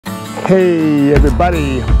Hey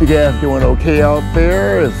everybody, hope you guys doing okay out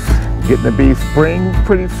there. It's getting to be spring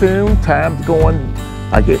pretty soon. Time's going,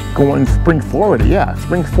 I get going spring forward. Yeah,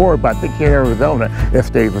 spring forward, but I think here in Arizona it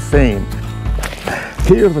stays the same.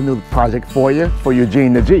 Here's a new project for you, for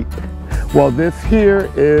Eugene the Jeep. Well, this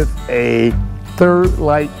here is a third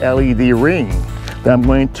light LED ring that I'm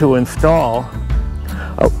going to install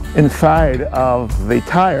inside of the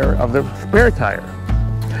tire, of the spare tire.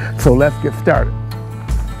 So let's get started.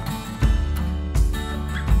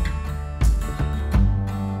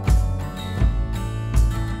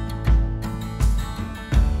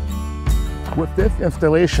 With this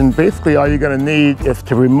installation, basically all you're going to need is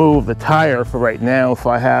to remove the tire for right now. So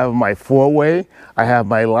I have my four-way, I have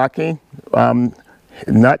my locking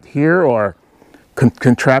nut here, or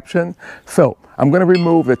contraption. So I'm going to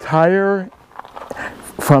remove the tire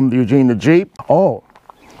from the Eugene the Jeep. Oh,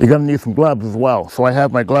 you're going to need some gloves as well. So I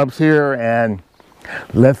have my gloves here, and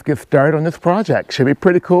let's get started on this project. Should be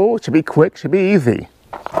pretty cool, should be quick, should be easy.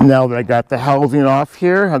 Now that I got the housing off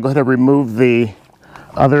here, I'll go ahead and remove the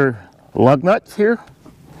other lug nuts here.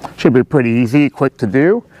 Should be pretty easy, quick to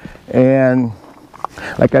do. And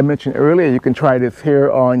like I mentioned earlier, you can try this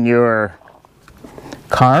here on your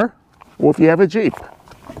car, or if you have a Jeep.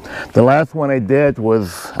 The last one I did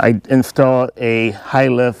was I installed a high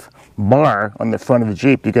lift bar on the front of the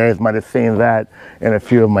Jeep. You guys might have seen that in a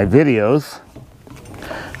few of my videos.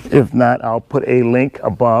 If not, I'll put a link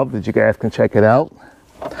above that you guys can check it out.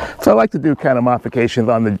 So I like to do kind of modifications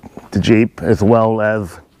on the Jeep, as well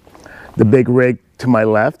as the big rig to my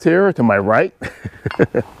left here, to my right.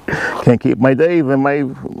 Can't keep my days and my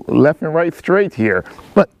left and right straight here.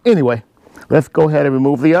 But anyway, let's go ahead and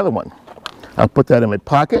remove the other one. I'll put that in my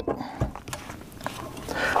pocket.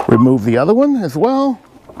 Remove the other one as well.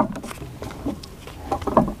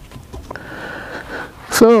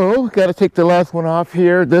 So, got to take the last one off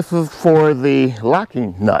here. This is for the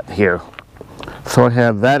locking nut here. So I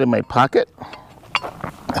have that in my pocket.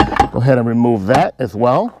 Go ahead and remove that as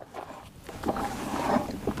well.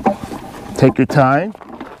 Take your time.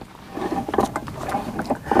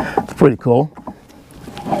 It's pretty cool.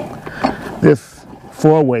 This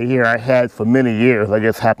four-way here I had for many years. I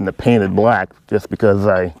just happened to paint it black just because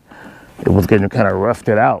it was getting kind of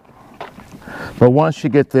rusted out. But once you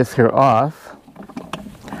get this here off,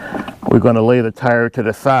 we're going to lay the tire to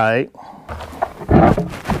the side.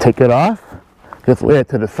 Take it off. Just lay it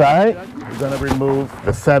to the side. We're going to remove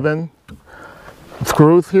the 7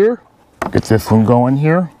 screws here. Get this one going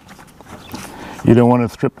here. You don't want to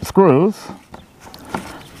strip the screws.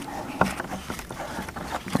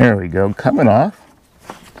 There we go, coming off.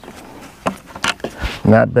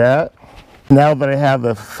 Not bad. Now that I have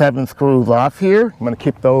the 7 screws off here, I'm going to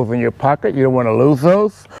keep those in your pocket. You don't want to lose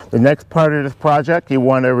those. The next part of this project, you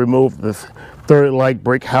want to remove this third light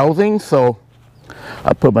brake housing. So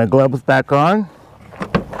I'll put my gloves back on.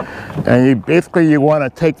 And you want to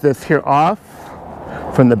take this here off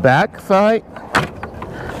from the back side.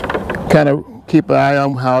 Kind of keep an eye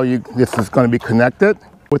on how this is going to be connected.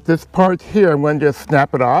 With this part here, I'm going to just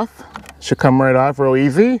snap it off. It should come right off real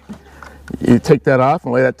easy. You take that off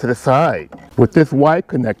and lay that to the side. With this Y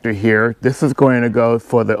connector here, this is going to go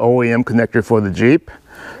for the OEM connector for the Jeep.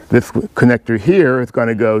 This connector here is going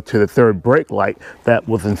to go to the third brake light that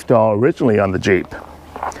was installed originally on the Jeep.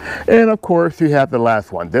 And of course, you have the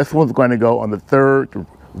last one. This one's going to go on the third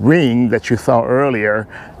ring that you saw earlier,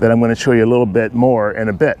 that I'm going to show you a little bit more in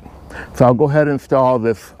a bit. So I'll go ahead and install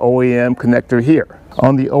this OEM connector here.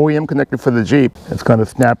 On the OEM connector for the Jeep, it's going to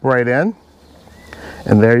snap right in,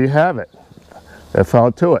 and there you have it. That's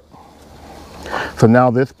all to it. So now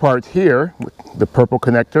this part here, the purple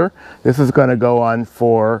connector, this is going to go on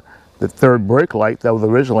for the third brake light that was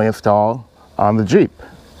originally installed on the Jeep.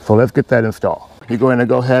 So let's get that installed. You're going to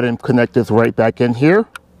go ahead and connect this right back in here.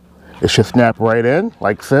 It should snap right in,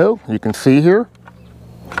 like so. You can see here.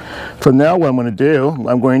 So now what I'm going to do,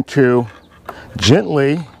 I'm going to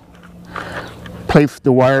gently place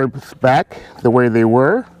the wires back the way they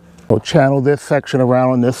were. So channel this section around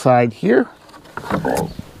on this side here.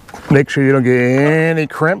 Make sure you don't get any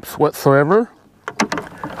crimps whatsoever.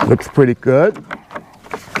 Looks pretty good.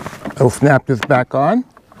 I'll snap this back on.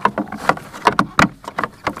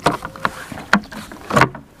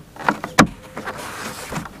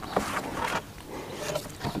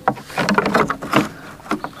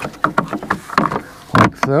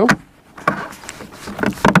 Like so.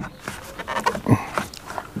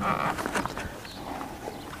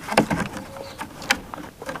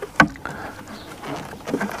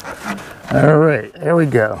 All right, there we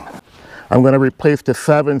go. I'm going to replace the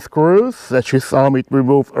 7 screws that you saw me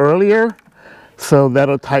remove earlier. So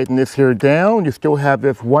that'll tighten this here down. You still have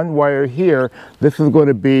this one wire here. This is going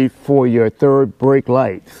to be for your third brake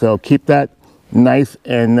light. So keep that nice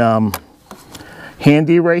and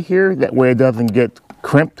handy right here. That way it doesn't get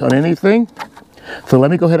crimped on anything. So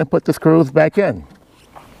let me go ahead and put the screws back in.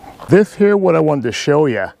 This here, what I wanted to show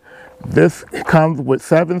you. This comes with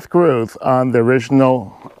 7 screws on the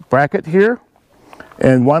original bracket here.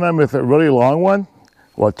 And one of them is a really long one.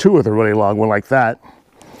 Well, 2 is a really long one like that.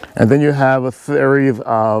 And then you have a series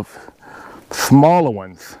of smaller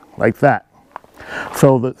ones like that.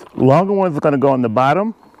 So the longer one is going to go on the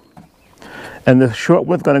bottom, and the short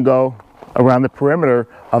one's going to go around the perimeter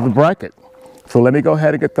of the bracket. So let me go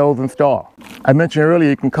ahead and get those installed. I mentioned earlier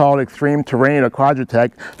you can call it extreme terrain or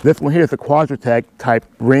Quadratec. This one here is a Quadratec type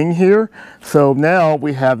ring here. So now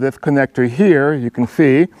we have this connector here, you can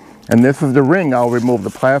see, and this is the ring. I'll remove the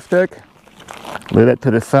plastic, lay that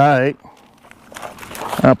to the side.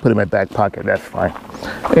 I'll put it in my back pocket, that's fine.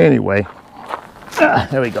 Anyway,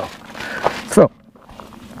 there we go. So,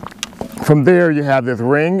 from there you have this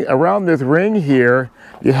ring. Around this ring here,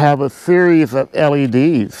 you have a series of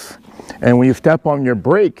LEDs. And when you step on your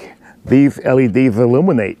brake, these LEDs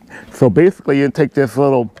illuminate. So basically you take this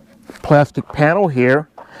little plastic panel here,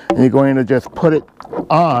 and you're going to just put it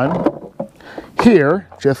on here,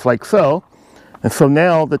 just like so. And so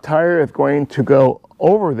now the tire is going to go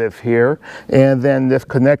over this here, and then this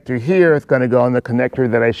connector here is going to go on the connector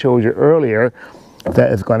that I showed you earlier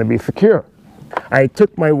that is going to be secure. I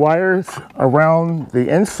took my wires around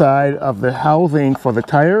the inside of the housing for the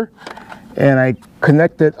tire, and I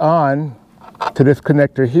connect it on to this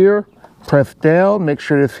connector here. Press down, make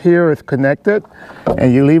sure this here is connected,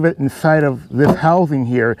 and you leave it inside of this housing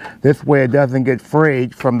here. This way it doesn't get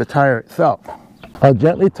frayed from the tire itself. I'll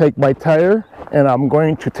gently take my tire, and I'm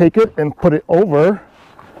going to take it and put it over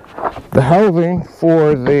the housing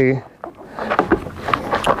for the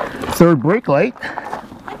third brake light.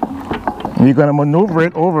 And you're going to maneuver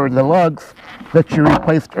it over the lugs that you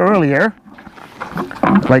replaced earlier,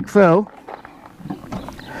 like so.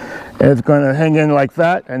 And it's going to hang in like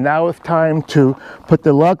that, and now it's time to put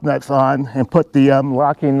the lug nuts on and put the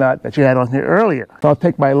locking nut that you had on here earlier. So I'll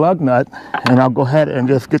take my lug nut and I'll go ahead and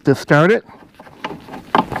just get this started.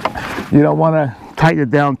 You don't want to tighten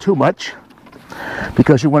it down too much,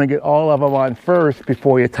 because you want to get all of them on first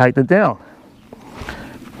before you tighten it down.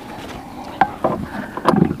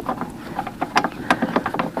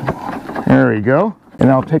 There we go. And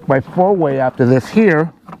I'll take my 4-way after this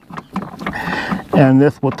here, and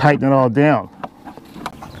this will tighten it all down.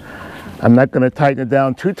 I'm not going to tighten it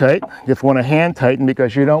down too tight. Just want to hand tighten,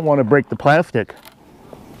 because you don't want to break the plastic,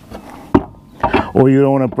 or you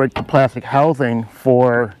don't want to break the plastic housing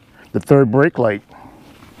for the third brake light.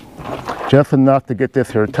 Just enough to get this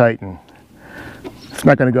here tightened. It's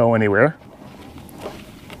not going to go anywhere.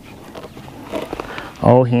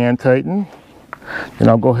 All hand tighten. Then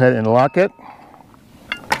I'll go ahead and lock it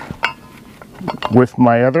with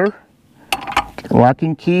my other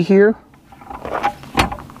locking key here.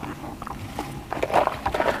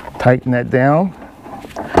 Tighten that down.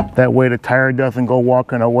 That way the tire doesn't go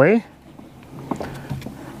walking away.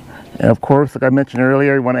 And of course, like I mentioned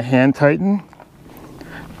earlier, you want to hand tighten.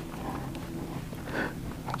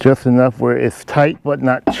 Just enough where it's tight, but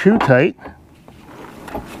not too tight.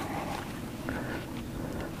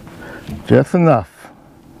 Just enough.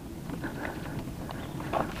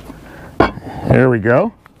 There we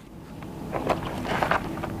go.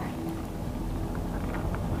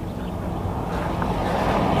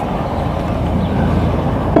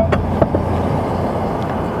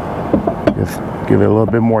 Just give it a little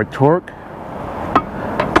bit more torque.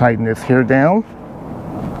 Tighten this here down.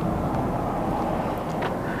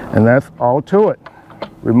 And that's all to it.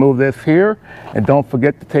 Remove this here, and don't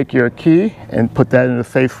forget to take your key and put that in a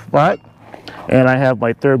safe spot. And I have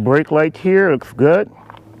my third brake light here. Looks good.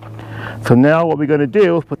 So now what we're going to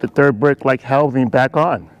do is put the third brake light housing back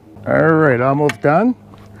on. Alright, almost done.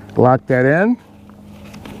 Lock that in.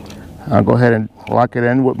 I'll go ahead and lock it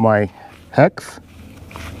in with my hex.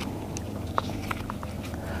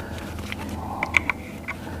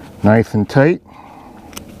 Nice and tight.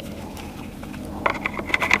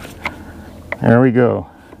 There we go.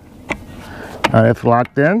 Now it's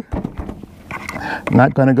locked in.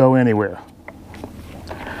 Not going to go anywhere.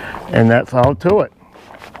 And that's all to it.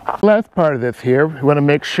 Last part of this here, we want to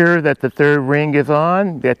make sure that the third ring is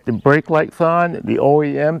on, that the brake light's on, the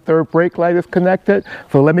OEM third brake light is connected.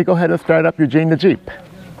 So let me go ahead and start up Eugene the Jeep.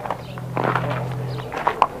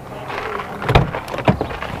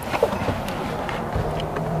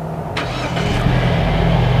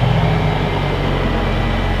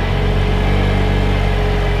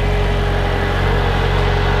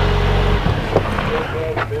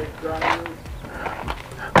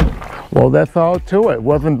 Well, that's all to it.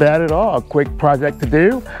 Wasn't bad at all. A quick project to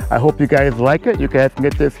do. I hope you guys like it. You guys can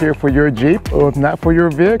get this here for your Jeep, or if not, for your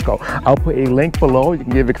vehicle. I'll put a link below. You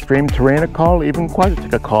can give Extreme Terrain a call, even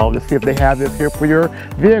Quadratec a call, to see if they have this here for your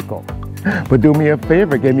vehicle. But do me a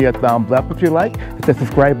favor, give me a thumbs up if you like. Hit the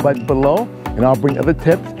subscribe button below, and I'll bring other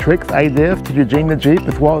tips, tricks, ideas to Eugene the Jeep,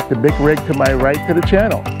 as well as the big rig to my right to the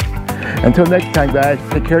channel. Until next time, guys,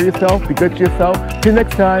 take care of yourself, be good to yourself. See you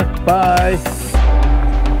next time. Bye.